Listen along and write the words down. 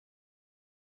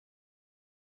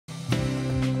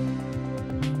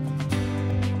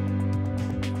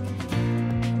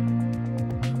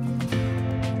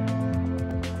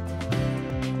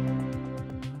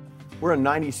We're a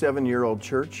 97-year-old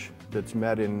church that's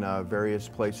met in various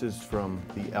places from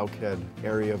the Elkhead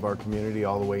area of our community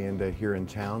all the way into here in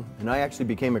town. And I actually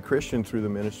became a Christian through the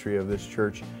ministry of this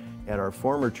church at our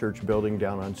former church building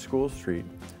down on School Street.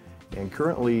 And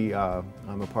currently I'm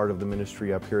a part of the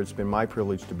ministry up here. It's been my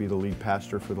privilege to be the lead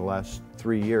pastor for the last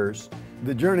 3 years.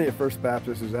 The journey at First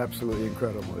Baptist is absolutely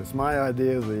incredible. It's my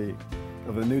idea of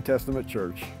the New Testament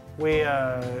church. We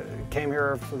came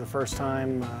here for the first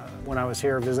time when I was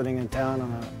here visiting in town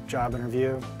on a job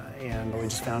interview, and we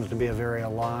just found it to be a very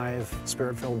alive,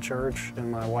 spirit-filled church.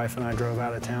 And my wife and I drove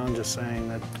out of town just saying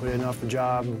that we didn't know if the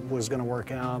job was going to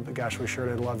work out, but gosh, we sure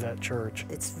did love that church.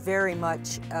 It's very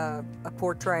much a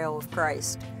portrayal of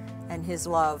Christ, and His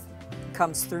love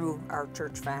comes through our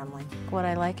church family. What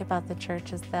I like about the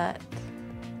church is that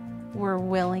we're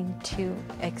willing to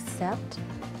accept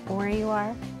where you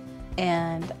are,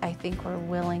 and I think we're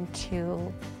willing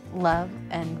to love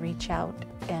and reach out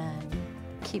and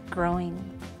keep growing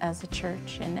as a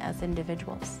church and as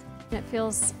individuals. It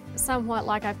feels somewhat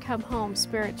like I've come home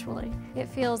spiritually. It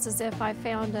feels as if I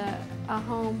found a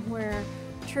home where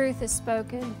truth is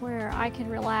spoken, where I can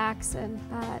relax and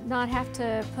not have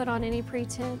to put on any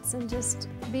pretense and just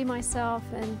be myself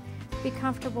and be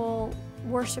comfortable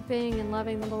worshiping and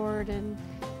loving the Lord and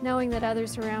knowing that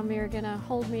others around me are going to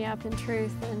hold me up in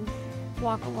truth and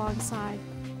walk alongside.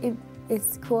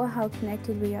 It's cool how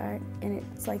connected we are, and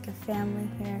it's like a family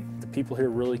here. The people here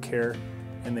really care,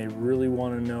 and they really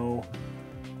want to know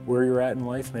where you're at in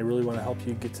life, and they really want to help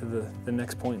you get to the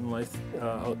next point in life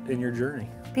in your journey.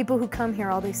 People who come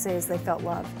here, all they say is they felt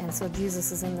love, and so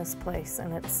Jesus is in this place,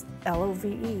 and it's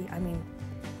L-O-V-E. I mean,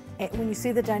 when you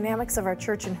see the dynamics of our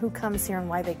church and who comes here and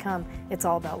why they come, it's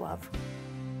all about love.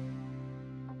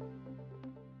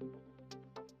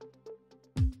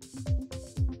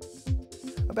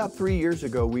 About 3 years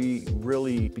ago, we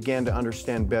really began to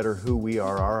understand better who we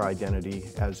are, our identity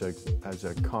as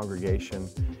a congregation.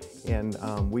 And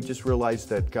we just realized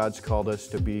that God's called us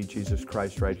to be Jesus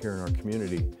Christ right here in our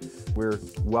community. We're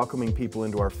welcoming people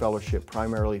into our fellowship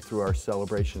primarily through our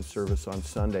celebration service on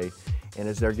Sunday. And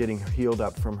as they're getting healed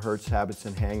up from hurts, habits,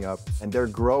 and hang-ups, and they're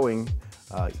growing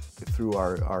through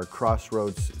our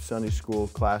Crossroads Sunday school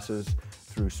classes,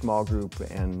 through small group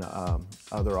and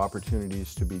other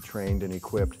opportunities to be trained and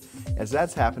equipped. As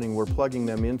that's happening, we're plugging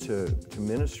them into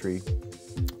ministry.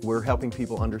 We're helping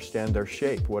people understand their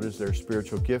shape. What is their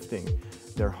spiritual gifting,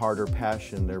 their heart or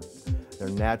passion, their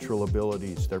natural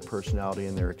abilities, their personality,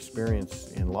 and their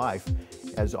experience in life.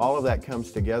 As all of that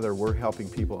comes together, we're helping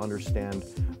people understand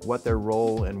what their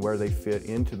role and where they fit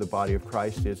into the body of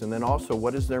Christ is, and then also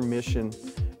what is their mission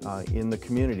in the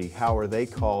community. How are they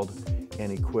called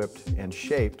and equipped and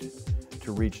shaped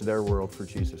to reach their world for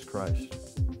Jesus Christ.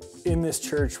 In this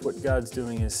church, what God's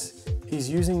doing is He's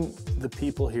using the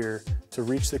people here to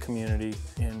reach the community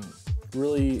and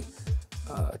really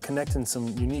connect in some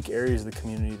unique areas of the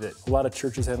community that a lot of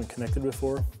churches haven't connected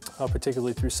before,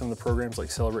 particularly through some of the programs like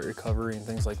Celebrate Recovery and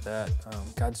things like that.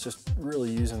 God's just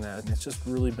really using that, and it's just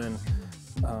really been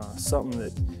something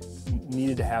that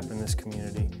needed to happen in this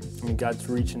community. I mean, God's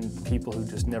reaching people who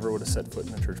just never would have set foot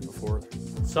in the church before.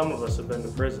 Some of us have been to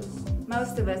prison.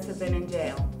 Most of us have been in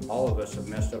jail. All of us have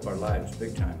messed up our lives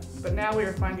big time. But now we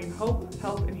are finding hope,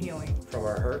 help, and healing. From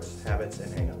our hurts, habits,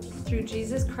 and hang-ups. Through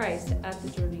Jesus Christ at the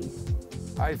journey.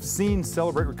 I've seen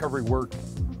Celebrate Recovery work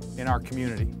in our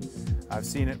community. I've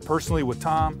seen it personally with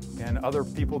Tom and other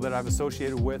people that I've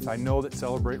associated with. I know that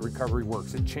Celebrate Recovery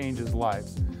works. It changes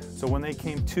lives. So when they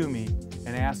came to me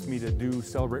and asked me to do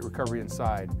Celebrate Recovery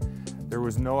inside, there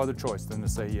was no other choice than to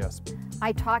say yes.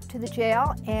 I talked to the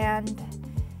jail and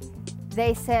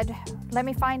they said, let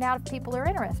me find out if people are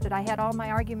interested. I had all my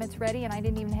arguments ready and I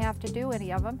didn't even have to do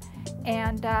any of them.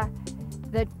 And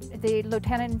the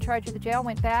lieutenant in charge of the jail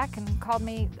went back and called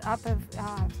me up a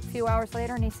few hours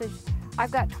later and he says,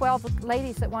 I've got 12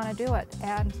 ladies that want to do it.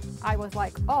 And I was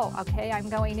like, oh, okay, I'm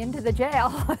going into the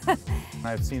jail.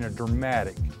 I've seen a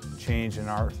dramatic change in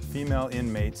our female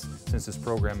inmates since this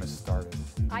program has started.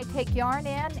 I take yarn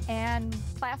in and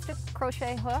plastic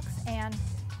crochet hooks and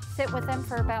sit with them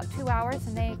for about 2 hours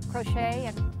and they crochet,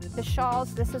 and the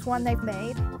shawls, this is one they've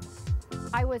made.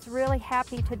 I was really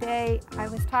happy today. I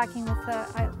was talking with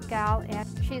a gal, and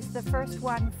she's the first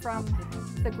one from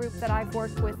the group that I've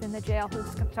worked with in the jail who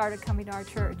started coming to our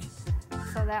church.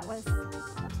 So that was,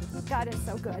 God is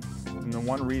so good. And the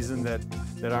one reason that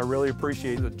I really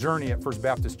appreciate the journey at First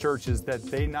Baptist Church is that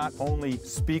they not only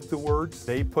speak the words,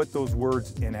 they put those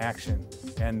words in action.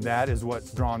 And that is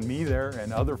what's drawn me there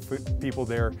and other people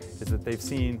there, is that they've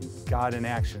seen God in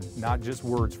action, not just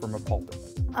words from a pulpit.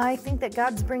 I think that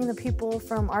God's bringing the people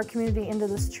from our community into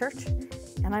this church,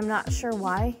 And I'm not sure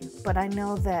why, but I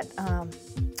know that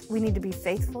we need to be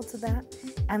faithful to that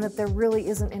and that there really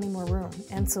isn't any more room.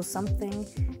 And so something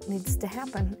needs to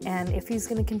happen. And if he's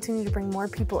going to continue to bring more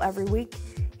people every week,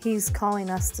 he's calling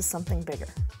us to something bigger.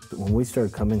 When we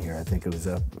started coming here, I think it was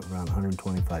up around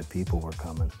 125 people were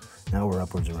coming. Now we're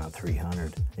upwards around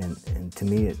 300. And to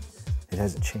me, it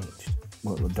hasn't changed.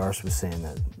 What Darcy was saying,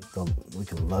 that we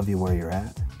can love you where you're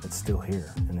at, it's still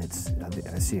here. And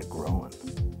I see it growing.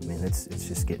 I mean, it's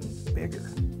just getting bigger.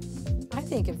 I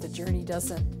think if the journey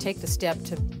doesn't take the step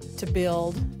to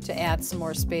build, to add some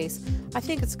more space, I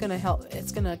think it's going to help.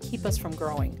 It's going to keep us from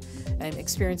growing and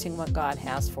experiencing what God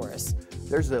has for us.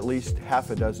 There's at least half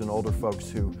a dozen older folks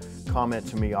who comment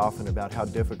to me often about how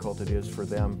difficult it is for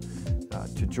them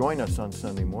to join us on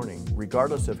Sunday morning.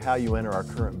 Regardless of how you enter our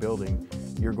current building,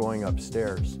 you're going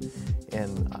upstairs.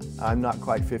 And I'm not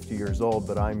quite 50 years old,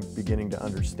 but I'm beginning to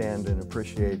understand and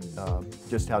appreciate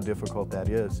just how difficult that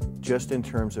is. Just in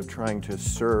terms of trying to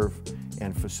serve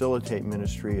and facilitate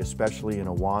ministry, especially in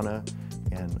Awana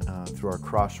and through our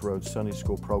Crossroads Sunday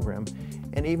School program,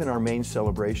 and even our main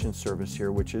celebration service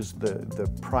here, which is the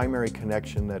primary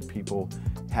connection that people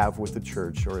have with the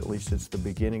church, or at least it's the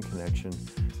beginning connection.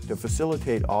 To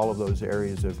facilitate all of those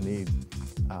areas of need,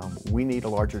 we need a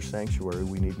larger sanctuary,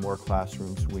 we need more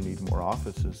classrooms, we need more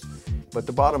offices. But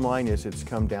the bottom line is it's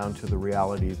come down to the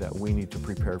reality that we need to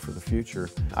prepare for the future.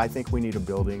 I think we need a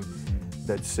building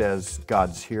that says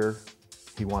God's here,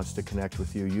 He wants to connect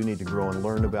with you, you need to grow and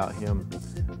learn about Him,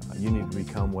 you need to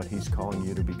become what He's calling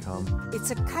you to become.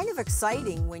 It's a kind of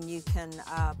exciting when you can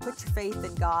put your faith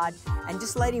in God and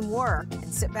just let Him work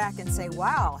and sit back and say,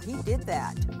 wow, He did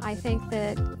that. I think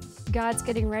that God's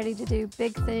getting ready to do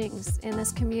big things in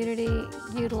this community,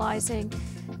 utilizing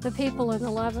the people and the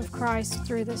love of Christ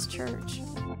through this church.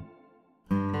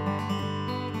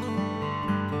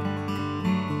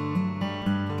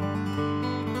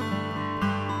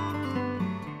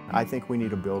 I think we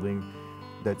need a building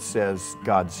that says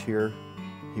God's here,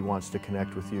 He wants to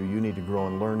connect with you, you need to grow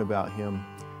and learn about Him,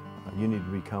 you need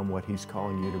to become what He's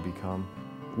calling you to become.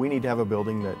 We need to have a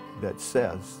building that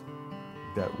says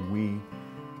that we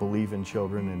believe in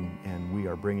children and we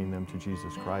are bringing them to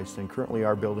Jesus Christ, and currently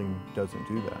our building doesn't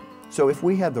do that. So if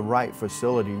we had the right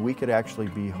facility, we could actually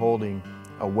be holding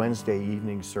a Wednesday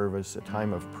evening service, a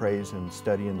time of praise and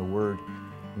study in the Word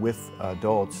with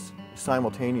adults,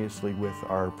 simultaneously with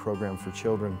our program for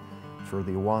children for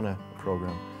the Awana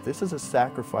program. This is a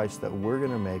sacrifice that we're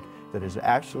going to make that is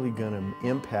actually going to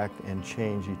impact and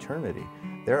change eternity.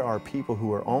 There are people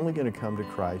who are only going to come to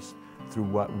Christ through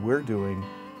what we're doing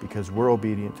because we're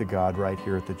obedient to God right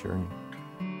here at the Journey.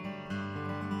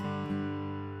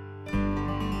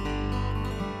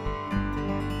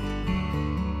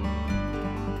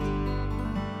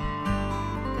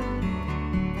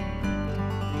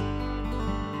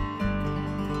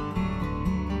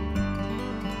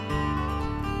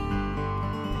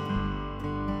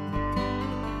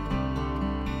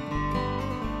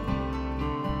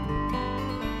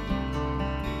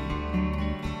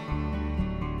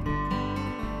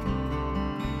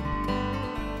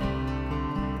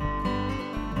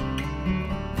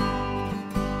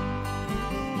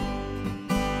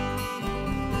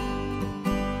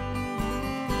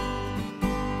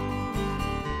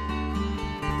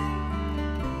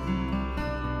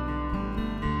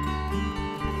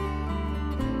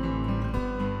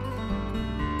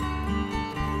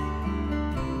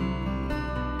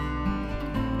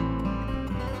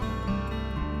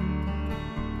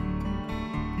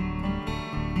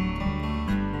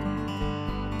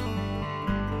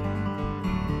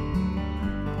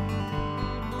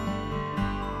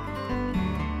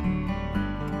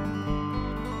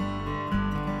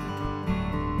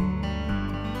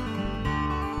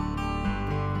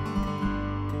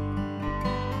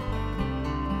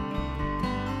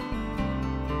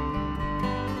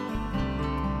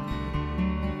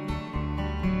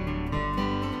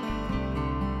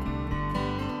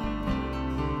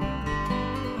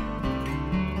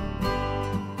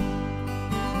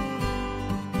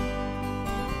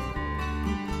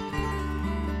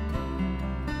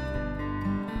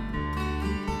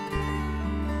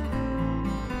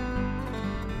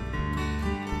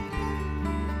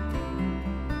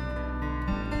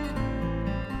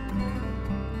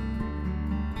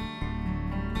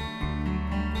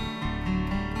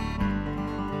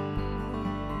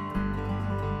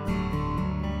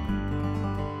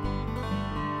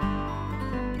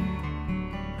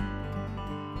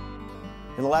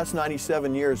 In the last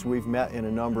 97 years, we've met in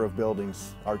a number of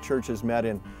buildings. Our church has met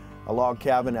in a log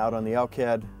cabin out on the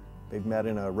Elkhead. They've met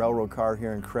in a railroad car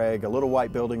here in Craig, a little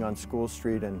white building on School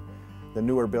Street, and the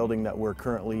newer building that we're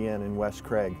currently in West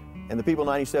Craig. And the people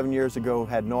 97 years ago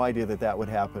had no idea that that would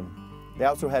happen. They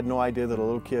also had no idea that a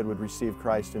little kid would receive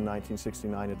Christ in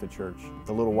 1969 at the church,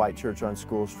 the little white church on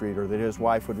School Street, or that his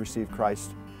wife would receive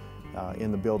Christ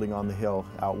in the building on the hill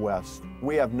out west.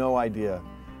 We have no idea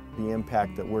the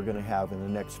impact that we're going to have in the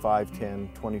next 5, 10,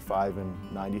 25,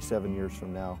 and 97 years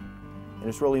from now. And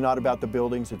it's really not about the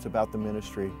buildings, it's about the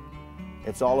ministry.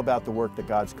 It's all about the work that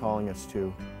God's calling us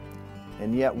to.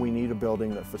 And yet we need a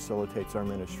building that facilitates our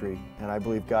ministry. And I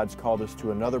believe God's called us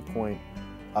to another point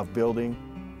of building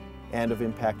and of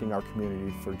impacting our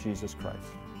community for Jesus Christ.